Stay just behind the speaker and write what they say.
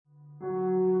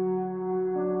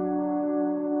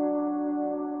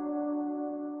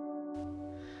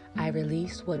I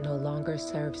release what no longer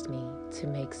serves me to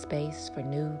make space for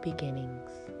new beginnings.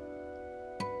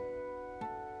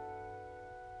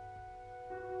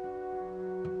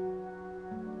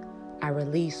 I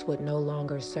release what no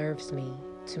longer serves me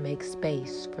to make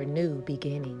space for new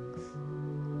beginnings.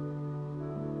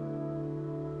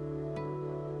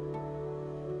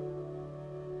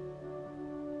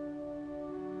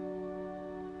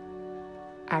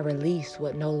 I release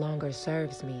what no longer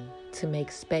serves me to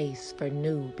make space for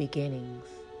new beginnings.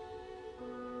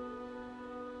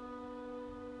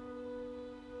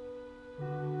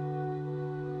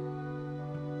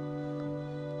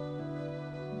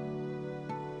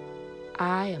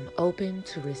 I am open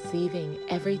to receiving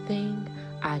everything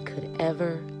I could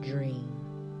ever dream.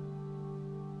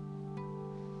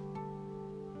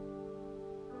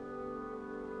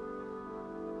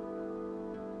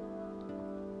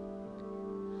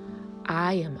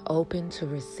 I am open to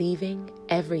receiving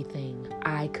everything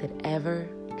I could ever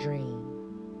dream.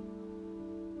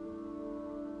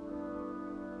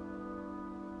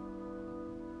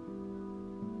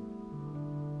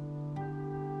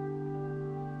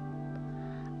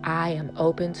 I am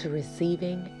open to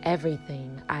receiving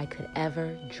everything I could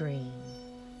ever dream.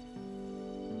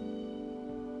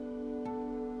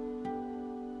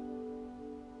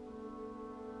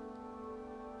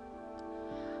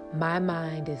 My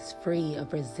mind is free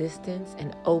of resistance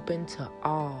and open to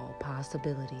all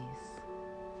possibilities.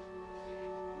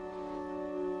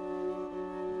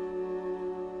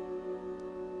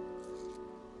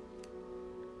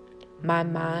 My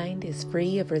mind is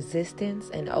free of resistance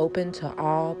and open to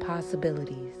all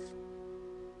possibilities.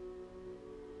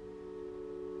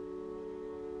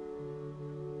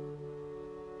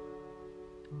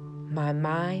 My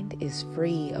mind is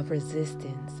free of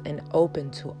resistance and open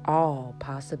to all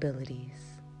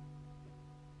possibilities.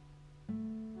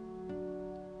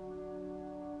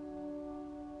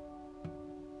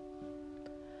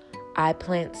 I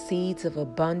plant seeds of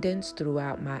abundance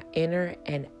throughout my inner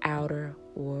and outer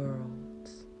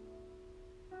worlds.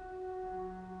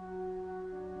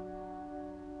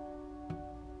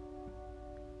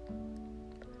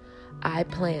 I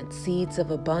plant seeds of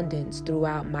abundance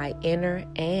throughout my inner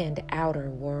and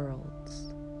outer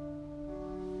worlds.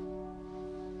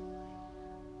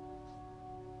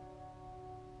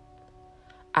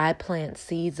 I plant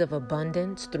seeds of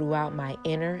abundance throughout my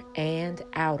inner and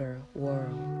outer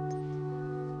worlds.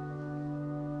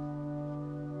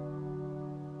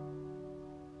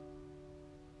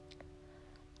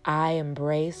 I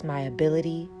embrace my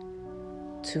ability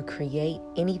to create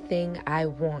anything I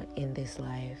want in this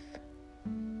life.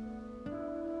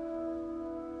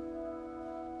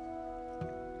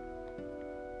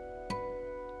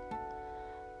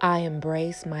 I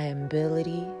embrace my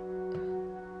ability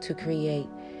to create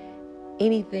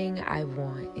anything I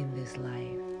want in this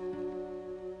life.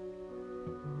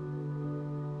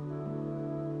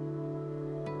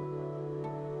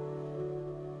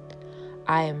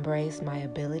 I embrace my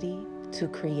ability to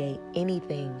create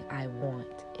anything I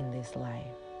want in this life.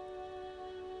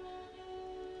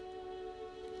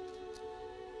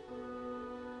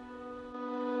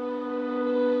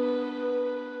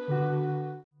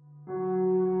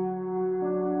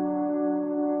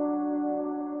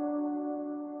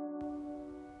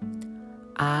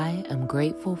 I am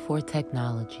grateful for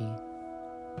technology.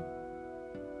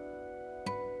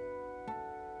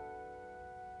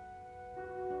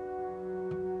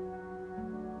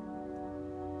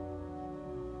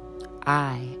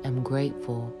 I am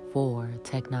grateful for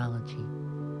technology.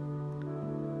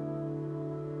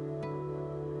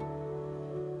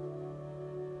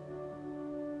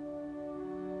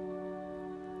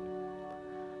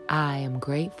 I am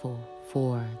grateful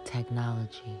for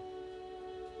technology.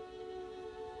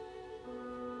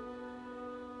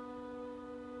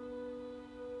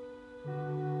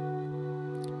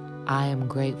 I am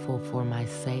grateful for my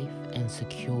safe and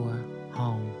secure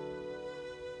home.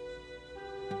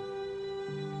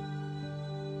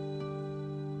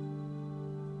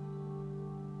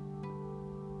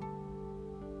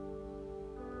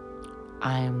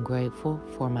 I am grateful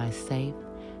for my safe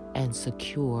and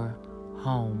secure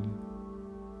home.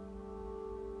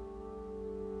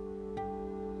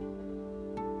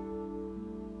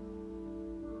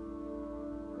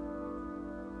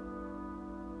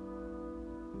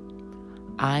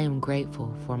 I am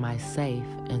grateful for my safe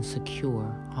and secure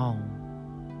home.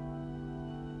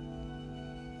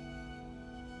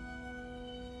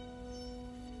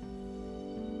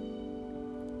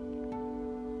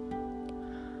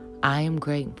 I am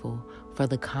grateful for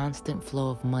the constant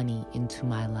flow of money into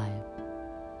my life.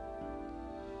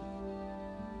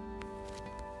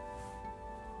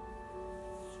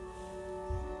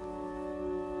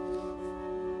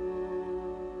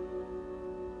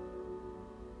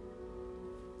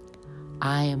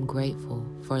 I am grateful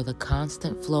for the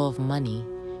constant flow of money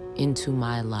into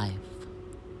my life.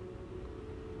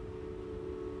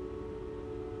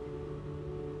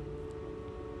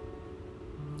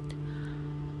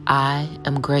 I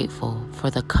am grateful for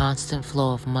the constant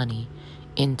flow of money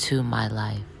into my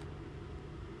life.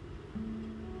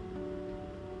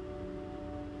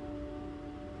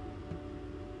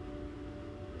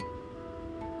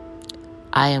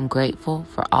 I am grateful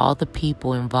for all the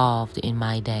people involved in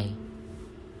my day.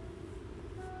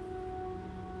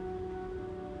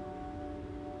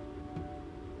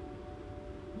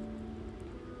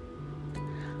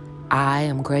 I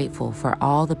am grateful for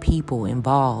all the people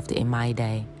involved in my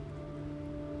day.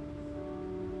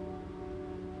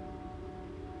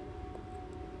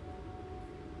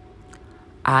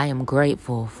 I am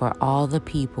grateful for all the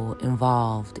people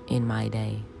involved in my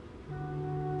day.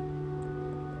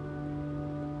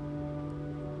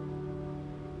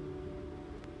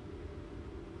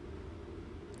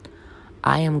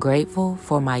 I am grateful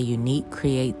for my unique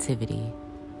creativity.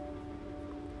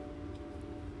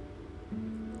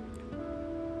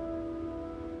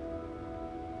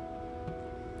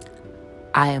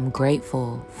 I am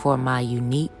grateful for my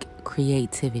unique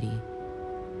creativity.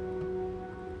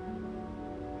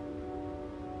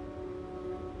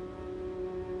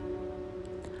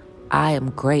 I am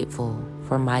grateful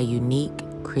for my unique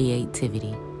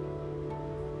creativity.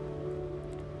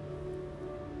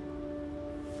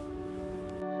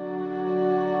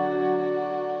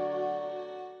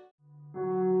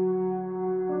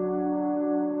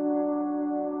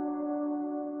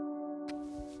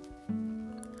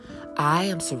 I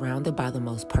am surrounded by the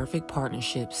most perfect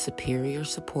partnerships, superior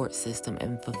support system,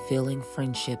 and fulfilling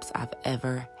friendships I've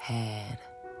ever had.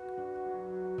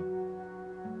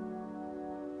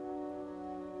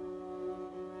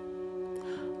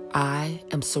 I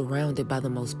am surrounded by the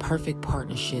most perfect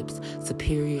partnerships,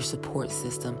 superior support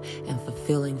system, and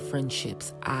fulfilling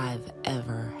friendships I've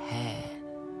ever had.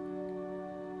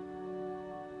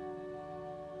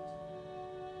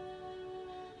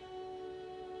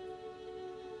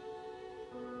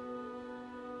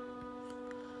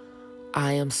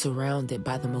 I am surrounded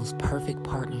by the most perfect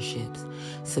partnerships,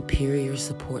 superior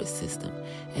support system,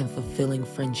 and fulfilling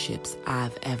friendships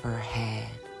I've ever had.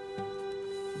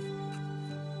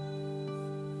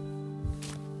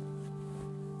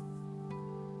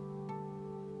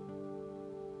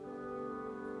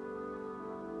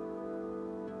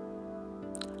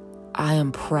 I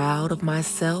am proud of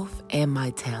myself and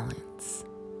my talents.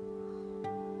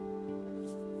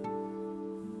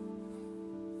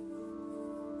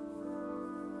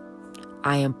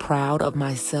 I am proud of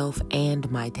myself and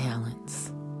my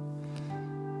talents.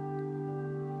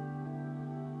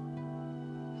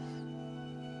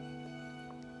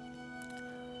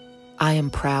 I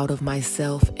am proud of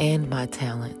myself and my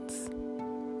talents.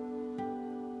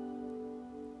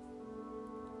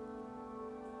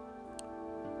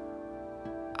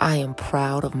 I am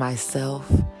proud of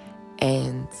myself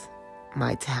and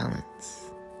my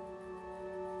talents.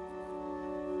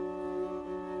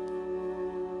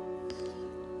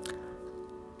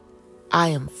 I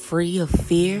am free of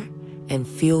fear and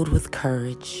filled with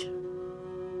courage.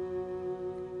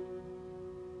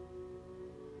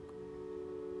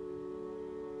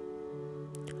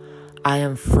 I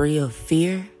am free of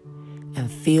fear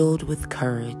and filled with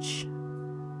courage.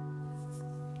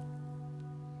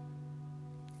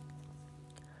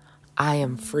 I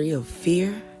am free of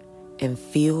fear and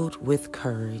filled with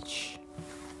courage.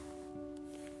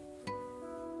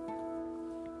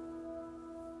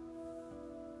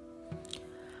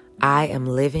 I am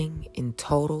living in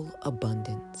total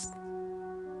abundance.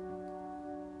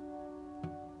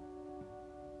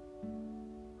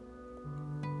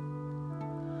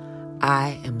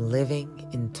 I am living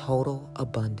in total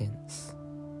abundance.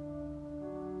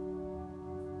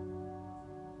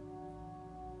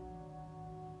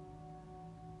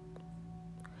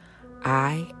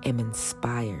 I am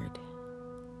inspired.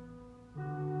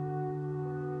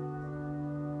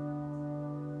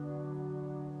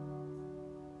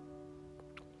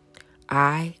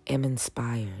 I am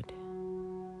inspired.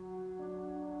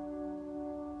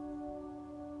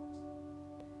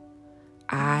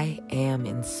 I am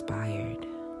inspired.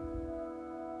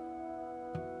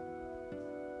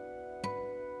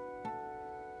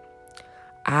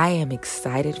 I am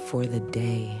excited for the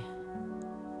day.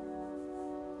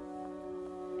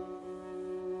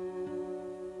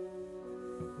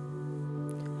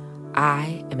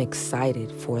 I am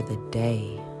excited for the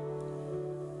day.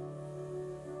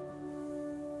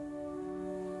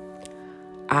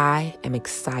 I am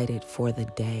excited for the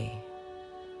day.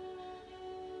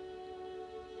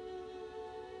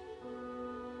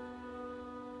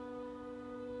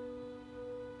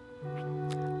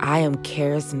 I am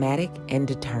charismatic and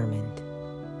determined.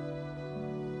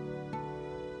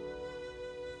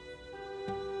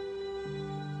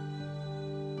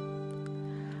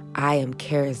 I am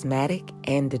charismatic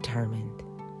and determined.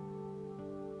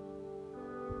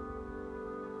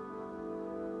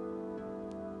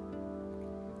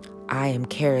 I am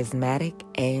charismatic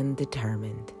and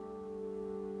determined.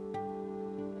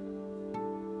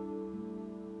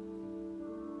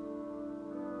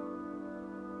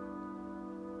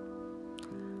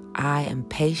 I am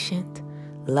patient,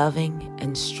 loving,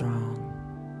 and strong.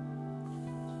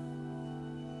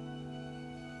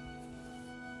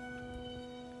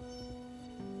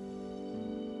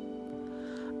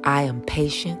 I am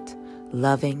patient,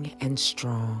 loving, and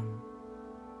strong.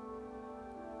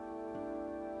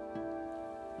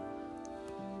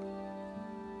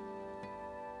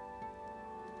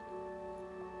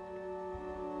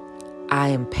 I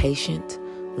am patient,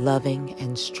 loving,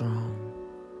 and strong.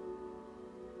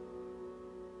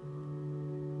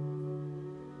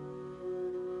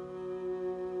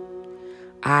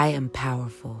 I am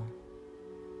powerful.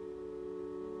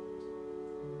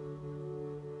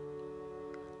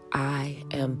 I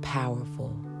am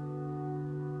powerful.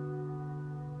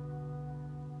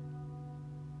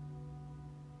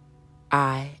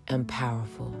 I am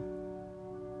powerful.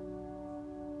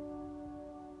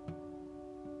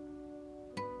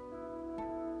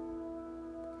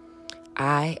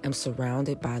 I am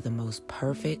surrounded by the most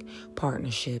perfect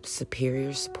partnerships,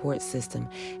 superior support system,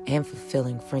 and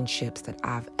fulfilling friendships that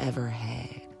I've ever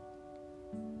had.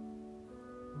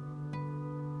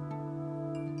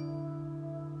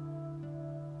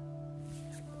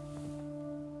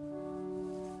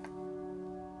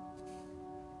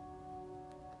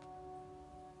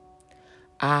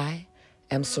 I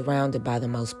am surrounded by the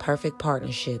most perfect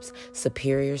partnerships,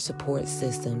 superior support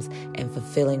systems, and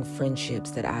fulfilling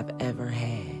friendships that I've ever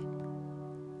had.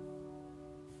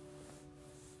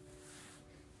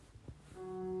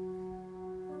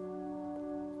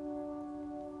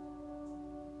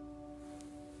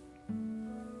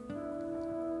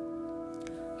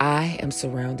 I am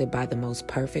surrounded by the most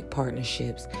perfect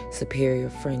partnerships, superior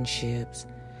friendships,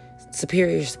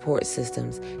 superior support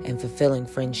systems, and fulfilling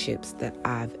friendships that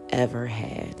I've ever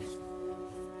had.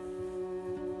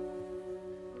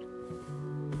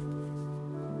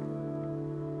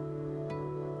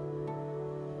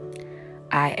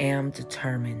 I am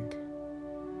determined.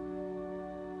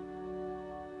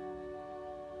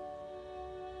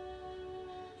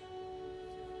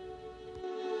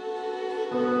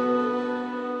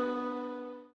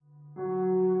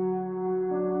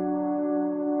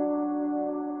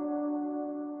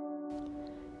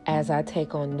 As I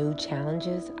take on new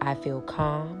challenges, I feel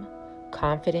calm,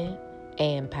 confident,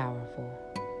 and powerful.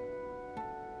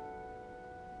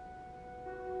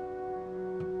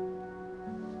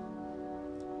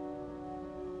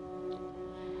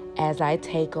 As I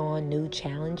take on new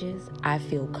challenges, I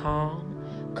feel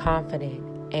calm,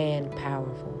 confident, and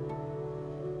powerful.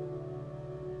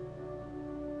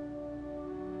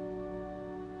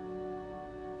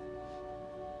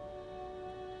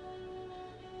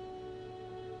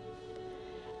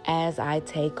 As I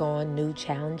take on new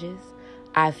challenges,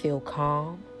 I feel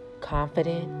calm,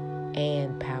 confident,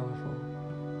 and powerful.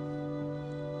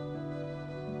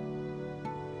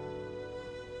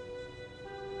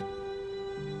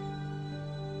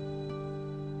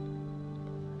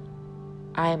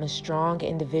 I am a strong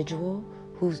individual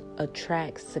who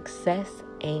attracts success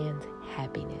and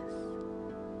happiness.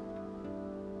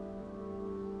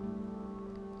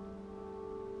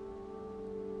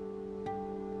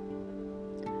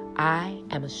 I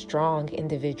am a strong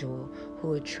individual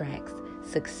who attracts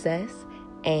success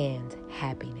and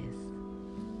happiness.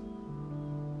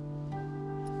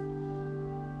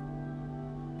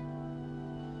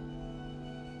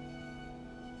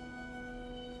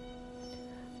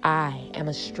 I am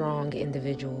a strong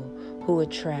individual who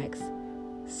attracts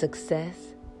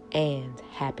success and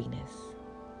happiness.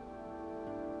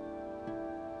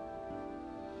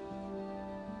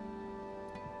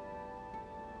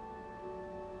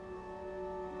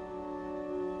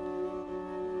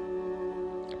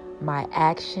 My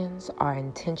actions are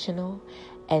intentional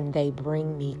and they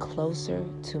bring me closer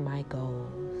to my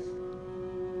goals.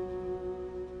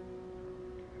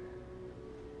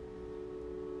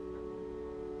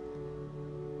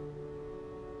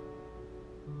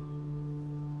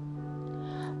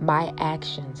 My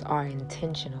actions are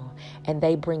intentional and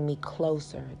they bring me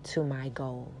closer to my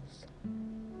goals.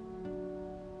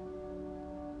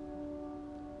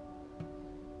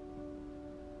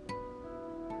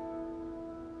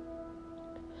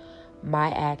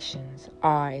 My actions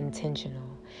are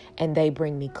intentional and they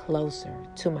bring me closer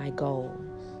to my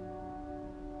goals.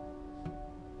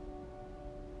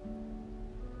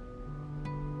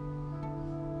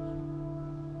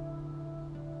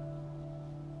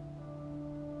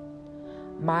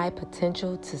 My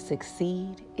potential to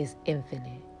succeed is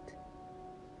infinite.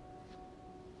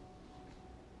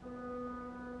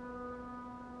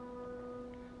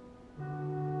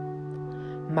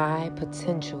 My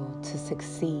potential to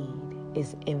succeed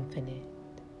is infinite.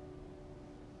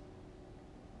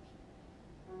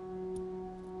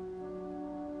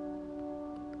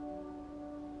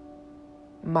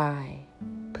 My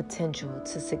potential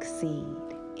to succeed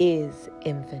is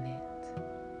infinite.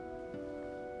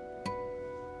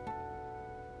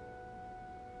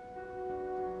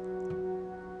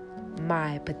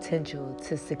 My potential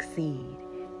to succeed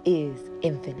is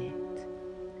infinite.